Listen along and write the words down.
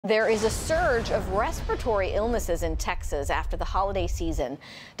There is a surge of respiratory illnesses in Texas after the holiday season.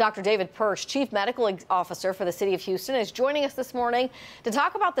 Dr. David Persse, Chief Medical Officer for the city of Houston, is joining us this morning to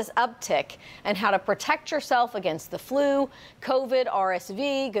talk about this uptick and how to protect yourself against the flu, COVID,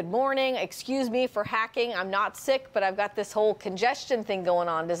 RSV. Good morning. Excuse me for hacking. I'm not sick, but I've got this whole congestion thing going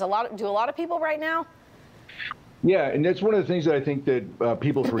on. Do a lot of people right now? Yeah, and that's one of the things that I think that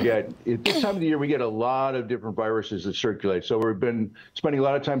people forget. At this time of the year, we get a lot of different viruses that circulate. So we've been spending a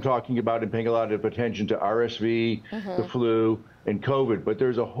lot of time talking about and paying a lot of attention to RSV, the flu, and COVID. But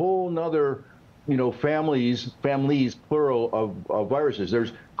there's a whole nother, families plural of viruses.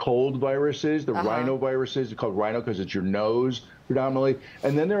 There's cold viruses, the rhinoviruses. It's called rhino because it's your nose predominantly.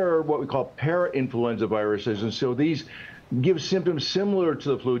 And then there are what we call para-influenza viruses. And so these give symptoms similar to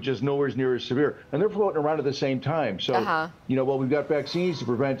the flu, just nowhere near as severe. And they're floating around at the same time. So, while we've got vaccines to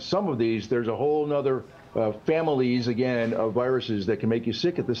prevent some of these, there's a whole nother families, again, of viruses that can make you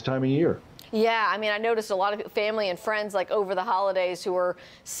sick at this time of year. Yeah, I mean, I noticed a lot of family and friends like over the holidays who were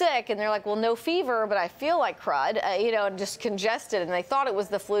sick, and they're like, well, no fever, but I feel like crud, and just congested. And they thought it was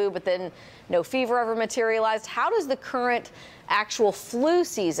the flu, but then no fever ever materialized. How does the current actual flu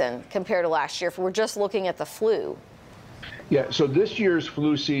season compare to last year if we're just looking at the flu? Yeah, so this year's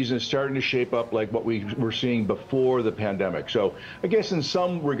flu season is starting to shape up like what we were seeing before the pandemic. So I guess in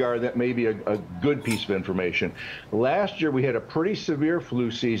some regard, that may be a good piece of information. Last year, we had a pretty severe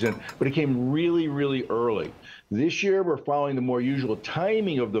flu season, but it came really, really early. This year, we're following the more usual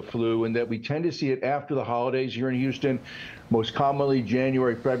timing of the flu in that we tend to see it after the holidays here in Houston, most commonly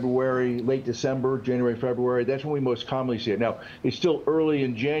January, February, late December, January, February. That's when we most commonly see it. Now, it's still early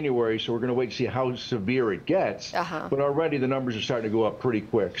in January, so we're going to wait to see how severe it gets. But already the numbers are starting to go up pretty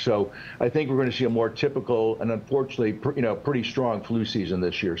quick. So I think we're going to see a more typical and unfortunately, pretty strong flu season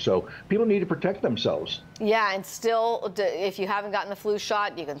this year. So people need to protect themselves. Yeah, and still, if you haven't gotten the flu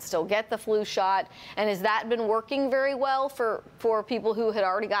shot, you can still get the flu shot. And has that been working very well for people who had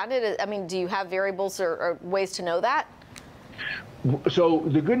already gotten it? I mean, do you have variables or ways to know that? So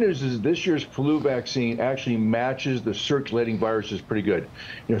the good news is this year's flu vaccine actually matches the circulating viruses pretty good.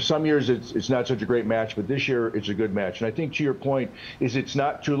 Some years it's not such a great match, but this year it's a good match. And I think to your point is it's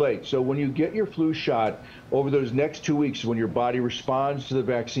not too late. So when you get your flu shot over those next 2 weeks, when your body responds to the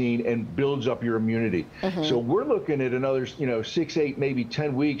vaccine and builds up your immunity. So we're looking at another, 6, 8, maybe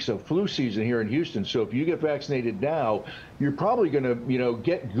 10 weeks of flu season here in Houston. So if you get vaccinated now, you're probably going to,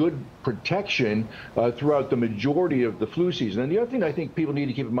 get good protection throughout the majority of the flu season. And the other thing I think people need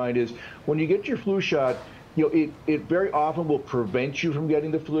to keep in mind is when you get your flu shot, it very often will prevent you from getting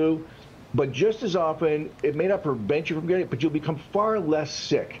the flu, but just as often, it may not prevent you from getting it, but you'll become far less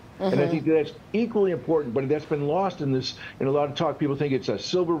sick. And I think that's equally important, but that's been lost in a lot of talk. People think it's a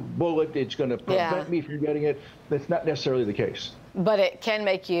silver bullet, it's going to prevent me from getting it. That's not necessarily the case. But it can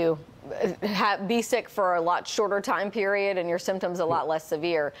make you be sick for a lot shorter time period and your symptoms a lot less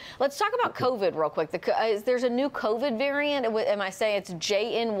severe. Let's talk about COVID real quick. There's a new COVID variant. Am I saying it's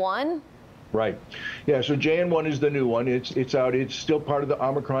JN1? Right. Yeah, so JN1 is the new one. It's out. It's still part of the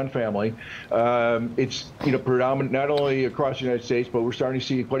Omicron family. It's predominant not only across the United States, but we're starting to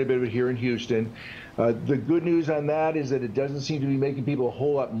see quite a bit of it here in Houston. The good news on that is that it doesn't seem to be making people a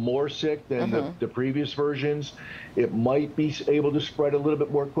whole lot more sick than the previous versions. It might be able to spread a little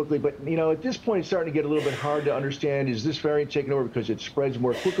bit more quickly, but at this point it's starting to get a little bit hard to understand, is this variant taking over because it spreads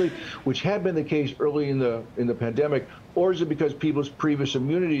more quickly, which had been the case early in the pandemic, or is it because people's previous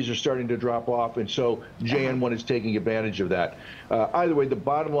immunities are starting to drop off and so JN1 is taking advantage of that? Either way, the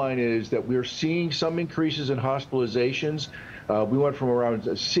bottom line is that we're seeing some increases in hospitalizations. We went from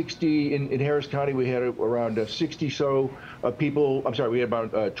around 60 in Harris County. We had around 60 people. I'm sorry, we had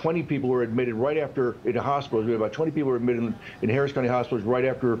about 20 people who were admitted right after in hospitals. We had about 20 people who were admitted in Harris County hospitals right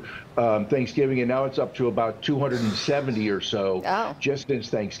after Thanksgiving, and now it's up to about 270 or so just since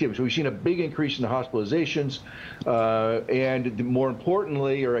Thanksgiving. So we've seen a big increase in the hospitalizations, and more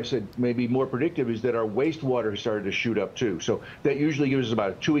importantly, or I said maybe more predictive, is that our wastewater has started to shoot up too. So that usually gives us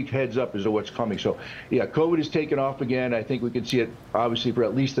about a 2-week heads up as to what's coming. So yeah, COVID is taking off again. I think we can see it obviously for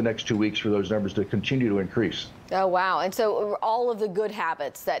at least the next 2 weeks for those numbers to continue to increase. Oh, wow. And so all of the good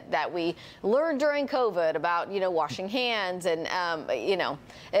habits that we learned during COVID about, washing hands and,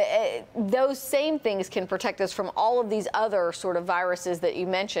 those same things can protect us from all of these other sort of viruses that you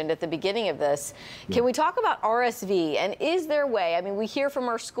mentioned at the beginning of this. Can we talk about RSV? And is there a way? I mean, we hear from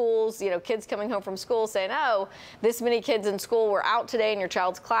our schools, kids coming home from school saying, oh, this many kids in school were out today in your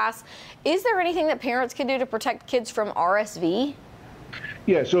child's class. Is there anything that parents can do to protect kids from RSV?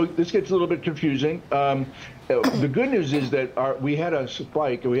 Yeah, so this gets a little bit confusing. The good news is that we had a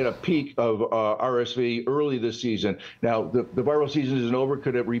spike, we had a peak of RSV early this season. Now, the viral season isn't over.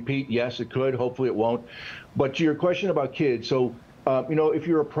 Could it repeat? Yes, it could. Hopefully it won't. But to your question about kids, so if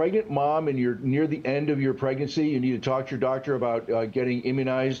you're a pregnant mom and you're near the end of your pregnancy, you need to talk to your doctor about getting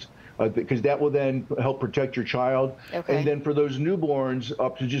immunized, because that will then help protect your child. Okay. And then for those newborns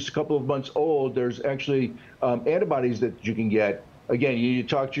up to just a couple of months old, there's actually antibodies that you can get. Again, you need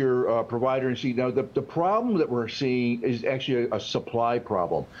to talk to your provider and see. Now, the problem that we're seeing is actually a supply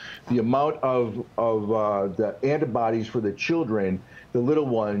problem. The amount of the antibodies for the children, the little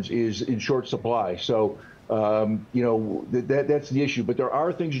ones, is in short supply. So, that's the issue. But there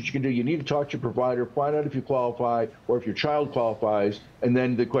are things that you can do. You need to talk to your provider, find out if you qualify or if your child qualifies, and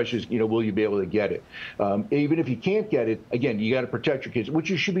then the question is, will you be able to get it? Even if you can't get it, again, you got to protect your kids, which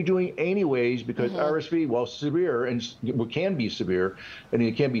you should be doing anyways, because RSV, while severe and can be severe, and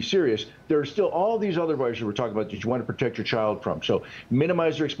it can be serious, there are still all these other viruses we're talking about that you want to protect your child from. So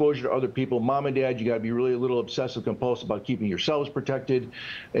minimize their exposure to other people. Mom and dad, you got to be really a little obsessive compulsive about keeping yourselves protected,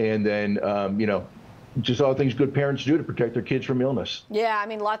 and then just all the things good parents do to protect their kids from illness. Yeah, I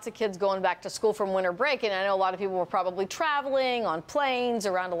mean, lots of kids going back to school from winter break, and I know a lot of people were probably traveling on planes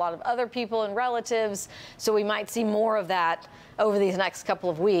around a lot of other people and relatives, so we might see more of that over these next couple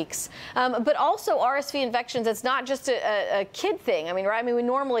of weeks. But also RSV infections, it's not just a kid thing. I mean, right? I mean, we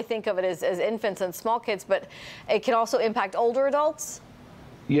normally think of it as infants and small kids, but it can also impact older adults.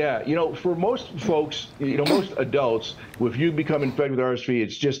 Yeah, for most folks, most adults, if you become infected with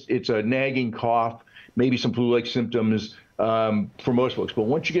RSV, it's a nagging cough, maybe some flu-like symptoms for most folks. But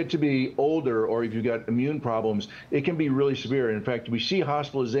once you get to be older, or if you've got immune problems, it can be really severe. In fact, we see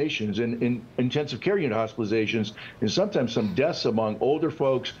hospitalizations in intensive care unit hospitalizations, and sometimes some deaths among older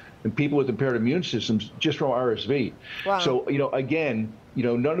folks and people with impaired immune systems just from RSV. Wow. So, again,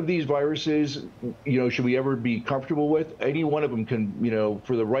 none of these viruses, should we ever be comfortable with. Any one of them can,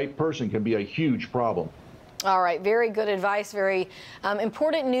 for the right person, can be a huge problem. All right, very good advice, very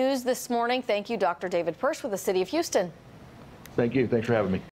important news this morning. Thank you, Dr. David Persse with the City of Houston. Thank you. Thanks for having me.